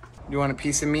on. You want a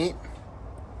piece of meat?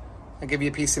 I'll give you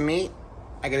a piece of meat.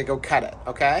 I gotta go cut it,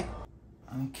 okay?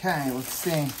 Okay, let's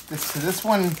see. This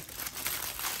one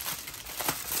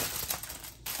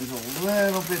is a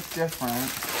little bit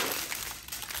different.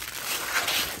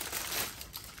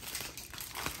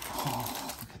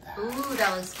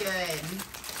 that looks good.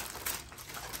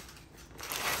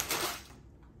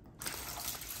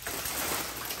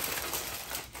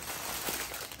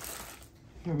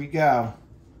 Here we go.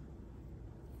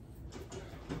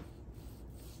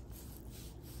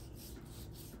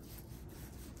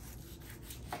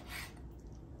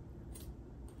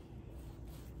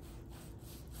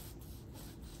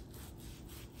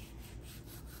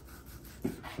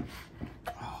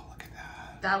 Oh, look at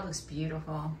that. That looks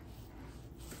beautiful.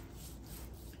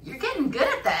 You're getting good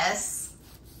at this.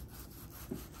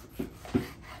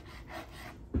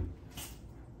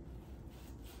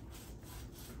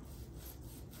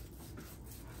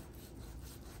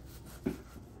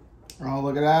 Oh,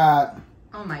 look at that.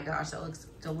 Oh my gosh, that looks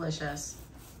delicious.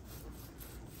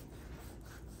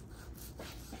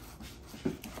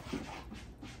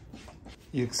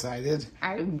 You excited?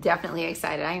 I'm definitely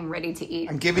excited. I am ready to eat.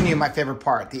 I'm giving you my favorite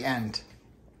part, the end.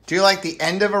 Do you like the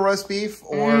end of a roast beef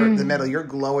or the middle? You're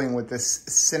glowing with this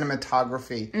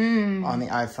cinematography on the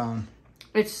iPhone.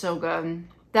 It's so good.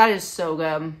 That is so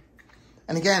good.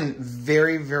 And again,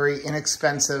 very, very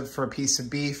inexpensive for a piece of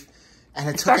beef. And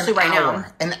it Especially took an right hour.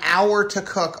 now. An hour to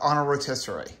cook on a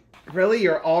rotisserie. Really?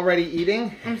 You're already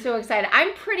eating? I'm so excited.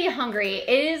 I'm pretty hungry.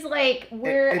 It is like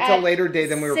It's a later day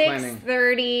than we were planning.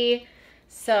 6:30.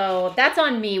 So that's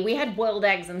on me. We had boiled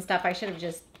eggs and stuff. I should have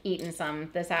just eaten some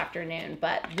this afternoon,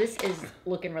 but this is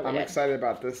looking really I'm good. excited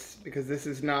about this because this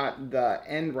is not the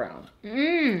end round.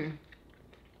 Mmm.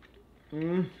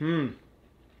 Mm-hmm.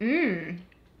 Mmm.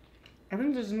 I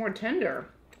think this is more tender.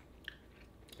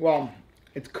 Well,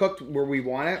 it's cooked where we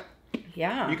want it.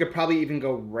 Yeah. You could probably even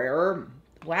go rarer.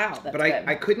 Wow, that's But good.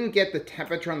 I couldn't get the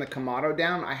temperature on the Kamado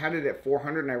down. I had it at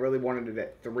 400 and I really wanted it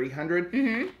at 300.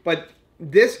 Mm-hmm. But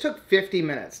this took 50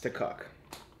 minutes to cook.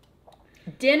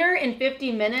 Dinner in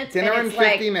 50 minutes. Dinner and in it's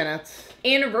 50 like minutes.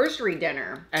 Anniversary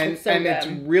dinner. And, it's so and good. it's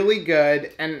really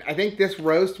good. And I think this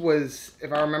roast was,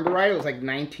 if I remember right, it was like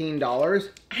 $19.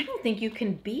 I don't think you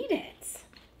can beat it.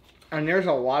 And there's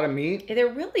a lot of meat. There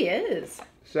really is.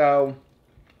 So,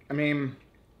 I mean,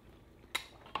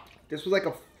 this was like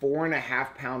a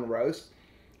 4.5 pound roast.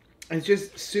 It's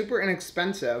just super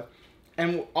inexpensive.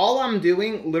 And all I'm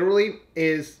doing literally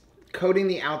is coating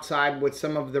the outside with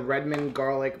some of the Redmond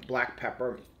garlic black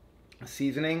pepper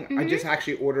seasoning. I just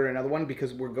actually ordered another one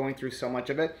because we're going through so much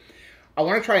of it. I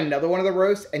want to try another one of the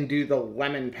roasts and do the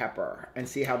lemon pepper and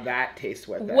see how that tastes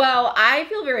with it. Well, I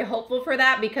feel very hopeful for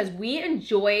that because we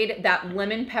enjoyed that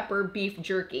lemon pepper beef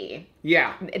jerky.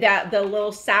 Yeah. That the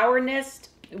little sourness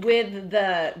with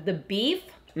the beef.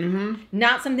 Mm-hmm.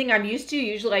 Not something I'm used to.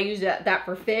 Usually I use that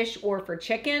for fish or for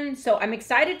chicken. So I'm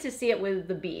excited to see it with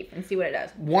the beef and see what it does.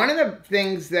 One of the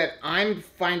things that I'm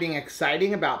finding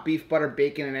exciting about beef, butter,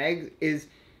 bacon, and eggs is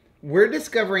we're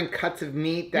discovering cuts of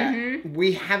meat that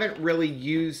we haven't really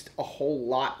used a whole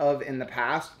lot of in the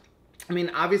past. I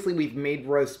mean, obviously we've made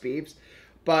roast beefs,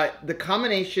 but the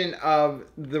combination of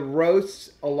the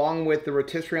roasts along with the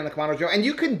rotisserie on the Kamado Joe, and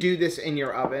you can do this in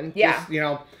your oven. Yeah. Just, you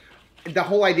know, the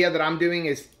whole idea that I'm doing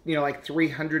is, you know, like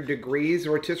 300 degrees.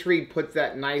 Rotisserie puts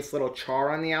that nice little char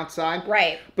on the outside.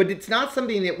 Right. But it's not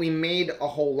something that we made a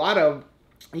whole lot of.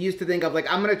 I used to think of, like,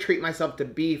 I'm going to treat myself to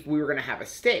beef. We were going to have a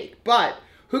steak. But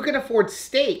who can afford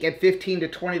steak at $15 to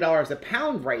 $20 a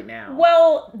pound right now?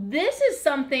 Well, this is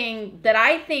something that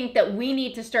I think that we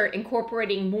need to start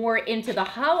incorporating more into the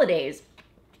holidays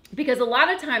because a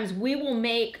lot of times we will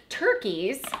make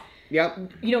turkeys.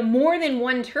 Yep. You know, more than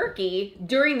one turkey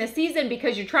during the season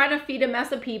because you're trying to feed a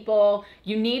mess of people.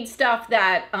 You need stuff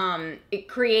that it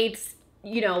creates,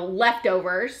 you know,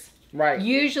 leftovers. Right.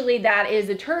 Usually that is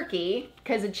a turkey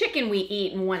because a chicken we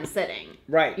eat in one sitting.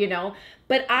 Right. You know,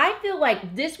 but I feel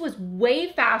like this was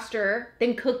way faster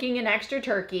than cooking an extra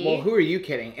turkey. Well, who are you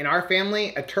kidding? In our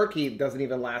family, a turkey doesn't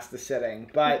even last the sitting.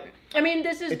 But I mean,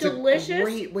 this is it's delicious. a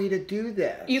great way to do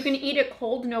this. You can eat it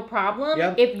cold, no problem.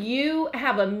 Yep. If you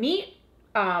have a meat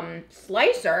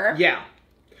slicer. Yeah.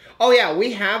 Oh, yeah,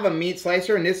 we have a meat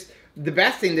slicer, and this, the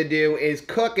best thing to do is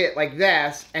cook it like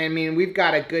this. I mean, we've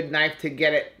got a good knife to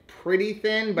get it pretty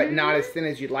thin, but not as thin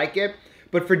as you'd like it.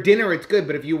 But for dinner, it's good.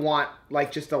 But if you want,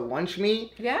 like, just a lunch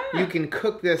meat, you can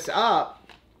cook this up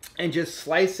and just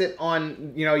slice it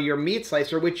on, you know, your meat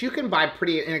slicer, which you can buy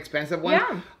pretty inexpensive ones.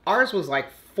 Yeah. Ours was like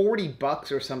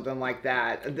 $40 or something like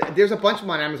that. There's a bunch of them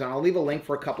on Amazon. I'll leave a link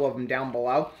for a couple of them down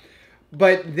below.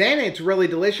 But then it's really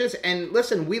delicious. And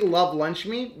listen, we love lunch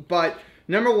meat, but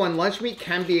number one, lunch meat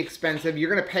can be expensive. You're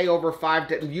going to pay over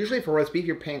usually for roast beef,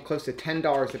 you're paying close to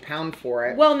 $10 a pound for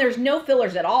it. Well, and there's no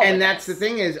fillers at all. And that's the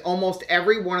thing is almost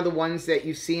every one of the ones that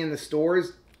you see in the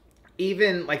stores,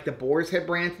 even like the boar's head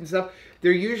brands and stuff,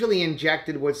 they're usually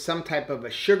injected with some type of a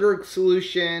sugar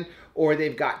solution or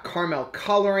they've got caramel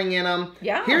coloring in them.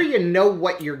 Yeah. Here you know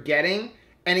what you're getting.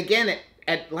 And again,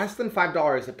 at less than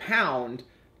 $5 a pound,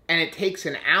 and it takes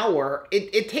an hour,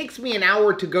 it takes me an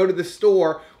hour to go to the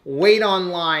store, wait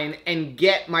online, and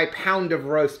get my pound of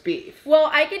roast beef. Well,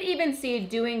 I could even see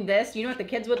doing this. You know what the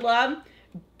kids would love?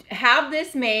 Have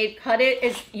this made, cut it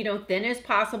as, you know, thin as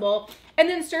possible, and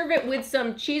then serve it with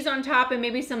some cheese on top and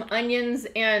maybe some onions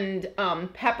and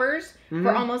peppers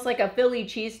for almost like a Philly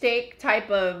cheesesteak type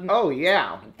of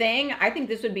thing. I think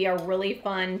this would be a really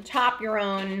fun, top your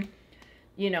own,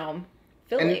 you know,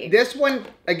 Philly. And this one,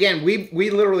 again, we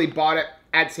literally bought it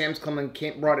at Sam's Club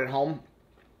and brought it home.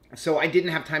 So I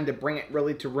didn't have time to bring it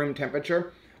really to room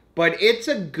temperature. But it's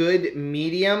a good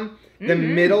medium. The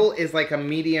middle is like a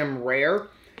medium rare.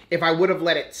 If I would have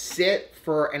let it sit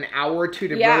for an hour or two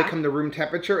to really come to room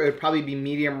temperature, it would probably be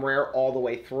medium rare all the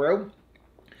way through.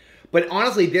 But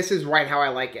honestly, this is right how I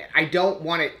like it. I don't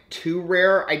want it too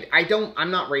rare.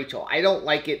 I'm not Rachel. I don't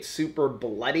like it super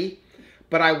bloody,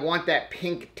 but I want that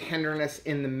pink tenderness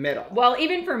in the middle. Well,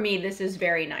 even for me, this is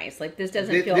very nice. Like, this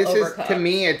doesn't feel overcooked. To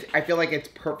me, I feel like it's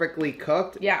perfectly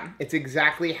cooked. Yeah. It's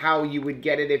exactly how you would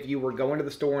get it if you were going to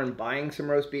the store and buying some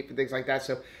roast beef and things like that.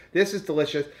 So this is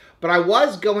delicious. But I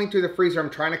was going through the freezer.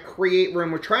 I'm trying to create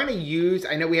room. We're trying to use,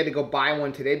 I know we had to go buy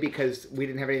one today because we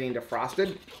didn't have anything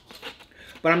defrosted.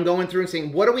 But I'm going through and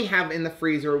saying, what do we have in the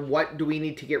freezer? What do we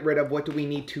need to get rid of? What do we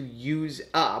need to use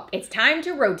up? It's time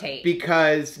to rotate.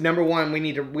 Because number one,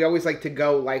 we always like to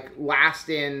go like last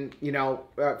in, you know,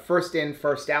 first in,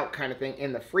 first out kind of thing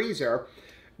in the freezer.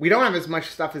 We don't have as much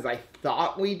stuff as I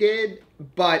thought we did,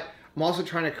 but I'm also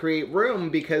trying to create room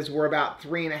because we're about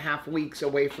 3.5 weeks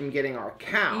away from getting our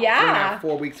cow. Yeah. 3.5,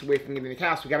 4 weeks away from getting the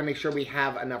cow. So we got to make sure we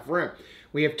have enough room.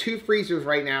 We have 2 freezers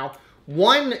right now.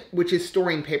 One, which is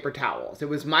storing paper towels. It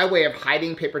was my way of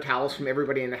hiding paper towels from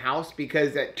everybody in the house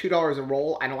because at $2 a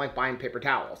roll, I don't like buying paper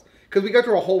towels. Because we go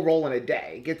through a whole roll in a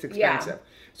day. It gets expensive. Yeah.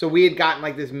 So we had gotten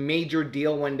like this major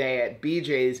deal one day at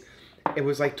BJ's. It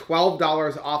was like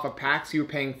 $12 off a pack. So you were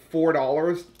paying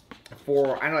 $4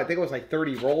 for, I don't know, I think it was like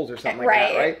 30 rolls or something like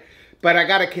that, right? But I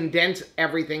got to condense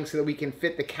everything so that we can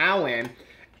fit the cow in.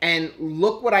 And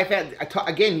look what I found.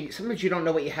 Again, sometimes you don't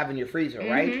know what you have in your freezer,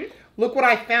 right? Look what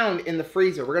I found in the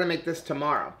freezer. We're going to make this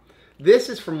tomorrow. This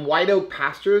is from White Oak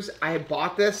Pastures. I had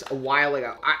bought this a while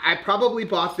ago. I probably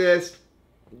bought this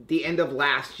the end of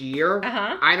last year.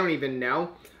 I don't even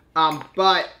know.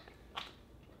 But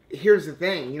here's the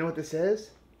thing. You know what this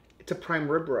is? It's a prime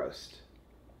rib roast.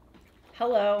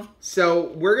 Hello.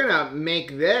 So we're going to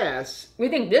make this. We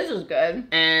think this is good.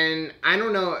 And I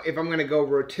don't know if I'm going to go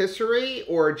rotisserie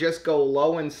or just go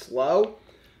low and slow.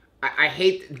 I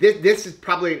hate this. This is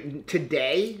probably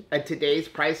today at today's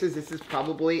prices. This is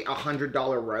probably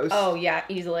 $100 roast. Oh yeah,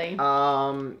 easily.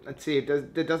 Let's see.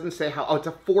 It doesn't say how. Oh, it's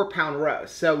a 4-pound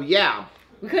roast. So yeah,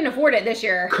 we couldn't afford it this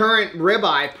year. Current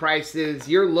ribeye prices,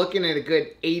 you're looking at a good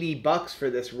 $80 for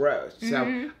this roast.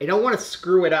 So I don't want to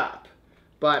screw it up,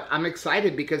 but I'm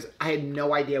excited because I had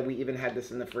no idea we even had this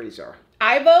in the freezer.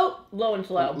 I vote low and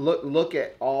slow. Look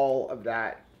at all of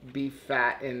that beef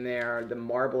fat in there, the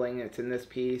marbling that's in this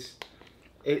piece.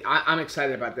 I'm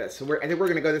excited about this. So I think we're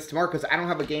going to go this tomorrow because I don't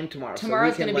have a game tomorrow.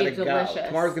 Tomorrow's so we can going to be delicious.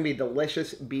 Tomorrow's going to be a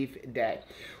delicious beef day.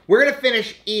 We're going to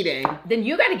finish eating. Then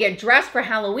you got to get dressed for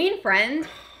Halloween, friend.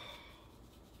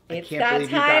 It's that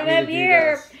time of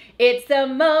year. It's the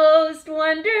most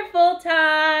wonderful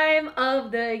time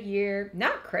of the year.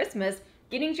 Not Christmas.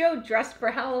 Getting Joe dressed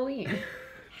for Halloween.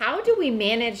 How do we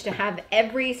manage to have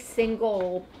every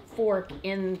single fork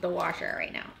in the washer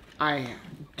right now? I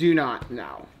do not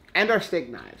know. And our steak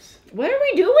knives. What are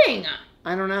we doing?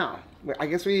 I don't know. I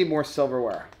guess we need more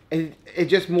silverware.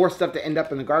 It's just more stuff to end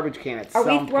up in the garbage can at some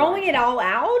point. Are we throwing it all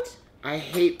out? I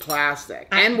hate plastic.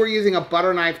 And we're using a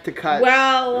butter knife to cut.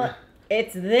 Well,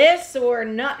 it's this or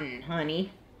nothing,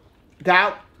 honey.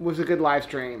 That was a good live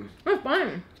stream. It was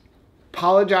fun.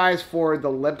 Apologize for the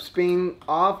lips being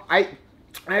off. I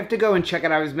have to go and check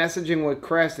it. I was messaging with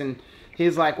Chris and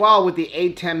he's like, well, with the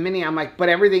A10 mini, I'm like, but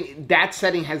everything, that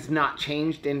setting has not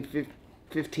changed in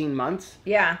 15 months.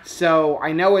 Yeah. So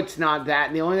I know it's not that.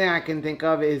 And the only thing I can think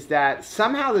of is that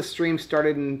somehow the stream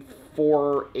started in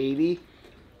 480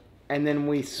 and then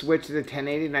we switched to the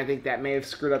 1080 and I think that may have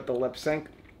screwed up the lip sync.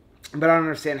 But I don't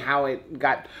understand how it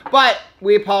got. But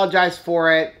we apologize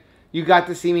for it. You got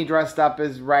to see me dressed up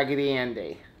as Raggedy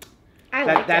Andy.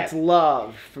 That's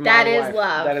love from my wife. That is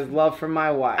love. That is love from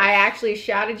my wife. I actually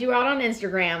shouted you out on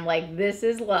Instagram like, this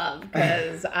is love,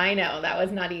 because I know that was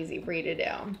not easy for you to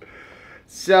do.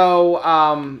 So,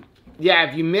 yeah,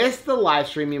 if you missed the live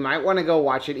stream, you might want to go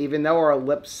watch it, even though our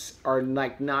lips are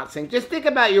like not synced. Just think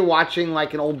about you're watching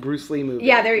like an old Bruce Lee movie.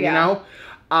 Yeah, there you go.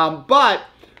 know? But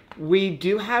we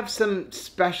do have some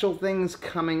special things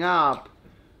coming up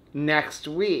next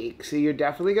week. So you're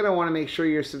definitely going to want to make sure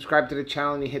you're subscribed to the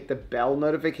channel and you hit the bell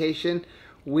notification.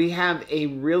 We have a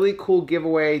really cool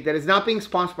giveaway that is not being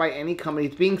sponsored by any company.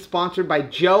 It's being sponsored by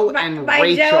Joe and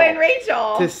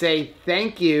Rachel. To say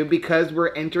thank you because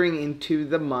we're entering into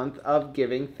the month of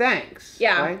giving thanks.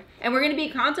 Yeah. Right? And we're going to be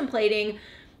contemplating,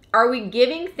 are we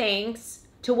giving thanks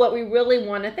to what we really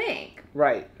want to thank?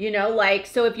 Right. You know, like,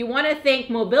 so if you want to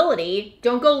thank mobility,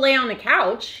 don't go lay on the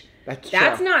couch. That's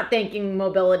true. Not thanking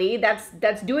mobility.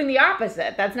 That's doing the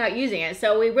opposite. That's not using it.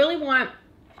 So we really want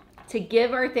to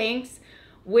give our thanks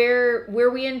where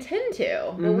we intend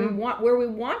to, where we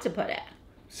want to put it.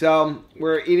 So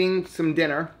we're eating some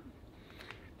dinner,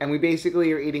 and we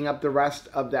basically are eating up the rest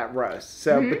of that roast.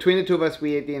 So between the two of us,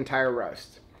 we ate the entire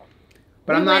roast.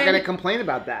 But I'm not going to complain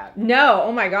about that. No,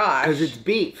 oh my gosh. Because it's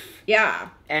beef. Yeah.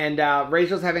 And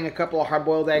Rachel's having a couple of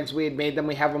hard-boiled eggs. We had made them.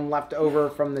 We have them left over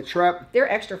from the trip. They're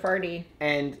extra farty.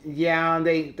 And yeah,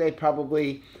 they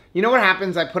probably... You know what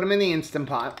happens? I put them in the Instant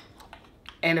Pot.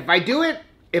 And if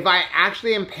I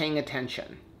actually am paying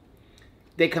attention,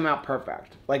 they come out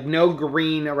perfect. Like no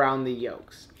green around the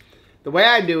yolks. The way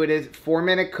I do it is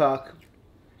 4-minute cook,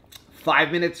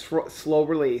 5 minutes slow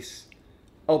release,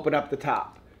 open up the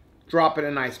top, drop it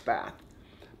in an ice bath.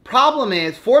 Problem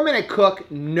is, 4-minute cook,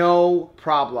 no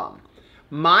problem.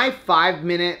 My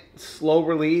 5-minute slow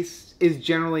release is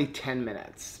generally 10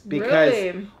 minutes because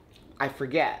really? I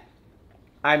forget.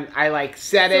 I like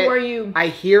set it. So are you? I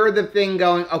hear the thing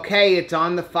going, okay, it's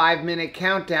on the 5-minute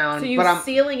countdown. So you're I'm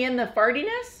sealing in the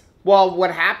fartiness? Well,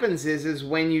 what happens is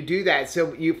when you do that,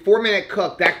 so you 4-minute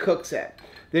cook, that cooks it.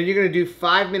 Then you're going to do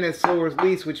 5 minutes slow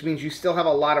release, which means you still have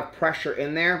a lot of pressure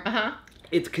in there. Uh-huh.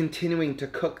 It's continuing to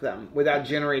cook them without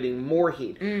generating more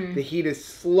heat. The heat is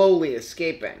slowly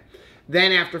escaping.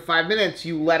 Then after 5 minutes,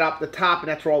 you let up the top, and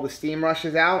that's where all the steam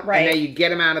rushes out. Right. And then you get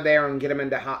them out of there and get them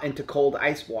into cold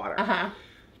ice water. Uh-huh.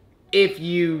 If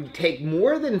you take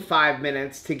more than 5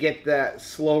 minutes to get the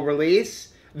slow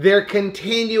release, they're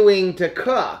continuing to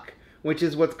cook, which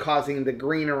is what's causing the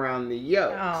green around the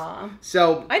yolks. Aww.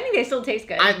 So I think they still taste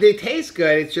good. They taste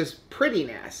good. It's just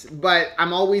prettiness. But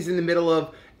I'm always in the middle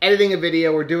of editing a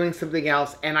video or doing something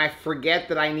else, and I forget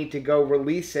that I need to go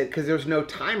release it because there's no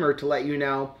timer to let you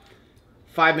know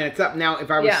 5 minutes up. Now, if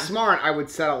I was smart, I would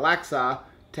set Alexa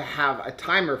to have a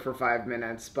timer for 5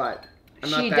 minutes, but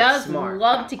she does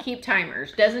love to keep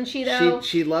timers, doesn't she? Though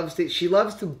she loves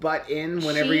to butt in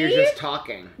whenever you're just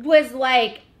talking. Was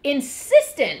like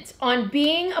insistent on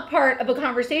being a part of a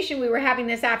conversation we were having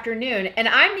this afternoon, and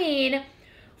I mean,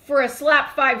 for a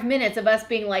slap 5 minutes of us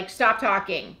being like, "Stop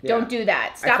talking! Yeah. Don't do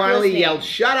that! Stop!" I finally listening. yelled,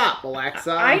 "Shut up,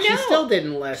 Alexa!" I know. She still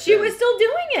didn't listen. She was still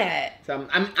doing it. So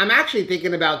I'm actually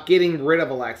thinking about getting rid of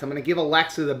Alexa. I'm going to give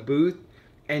Alexa the boot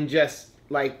and just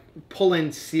like pull in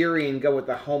Siri and go with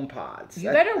the HomePods.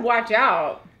 You better watch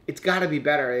out. It's got to be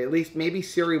better. At least maybe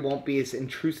Siri won't be as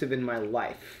intrusive in my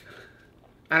life.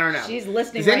 I don't know. She's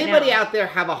listening. Does anybody out there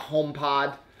have a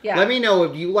HomePod? Yeah. Let me know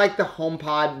if you like the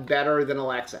HomePod better than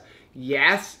Alexa.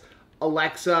 Yes,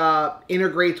 Alexa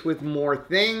integrates with more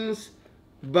things,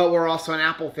 but we're also an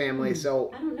Apple family,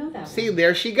 so I don't know that. See,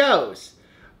 there she goes.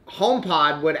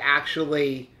 HomePod would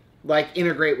actually like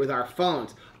integrate with our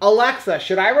phones. Alexa,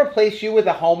 should I replace you with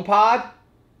a HomePod?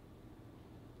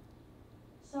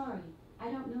 Sorry, I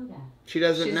don't know that. She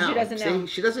doesn't know. She doesn't know. See,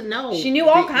 she doesn't know. She knew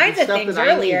all kinds of stuff things that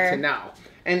earlier. I need to know.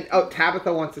 And oh,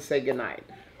 Tabitha wants to say goodnight.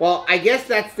 Well, I guess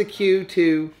that's the cue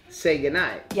to say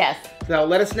goodnight. Yes. So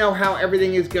let us know how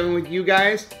everything is going with you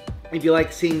guys. If you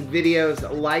like seeing videos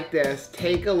like this,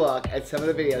 take a look at some of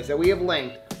the videos that we have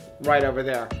linked right over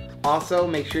there. Also,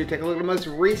 make sure you take a look at the most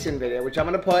recent video, which I'm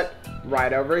going to put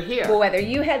right over here. Well, whether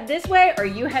you head this way or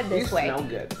you head this way. You smell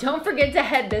good. Don't forget to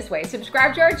head this way.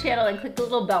 Subscribe to our channel and click the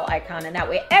little bell icon, and that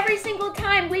way every single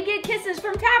time we get kisses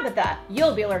from Tabitha,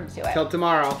 you'll be alerted to it. Till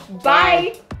tomorrow.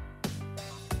 Bye.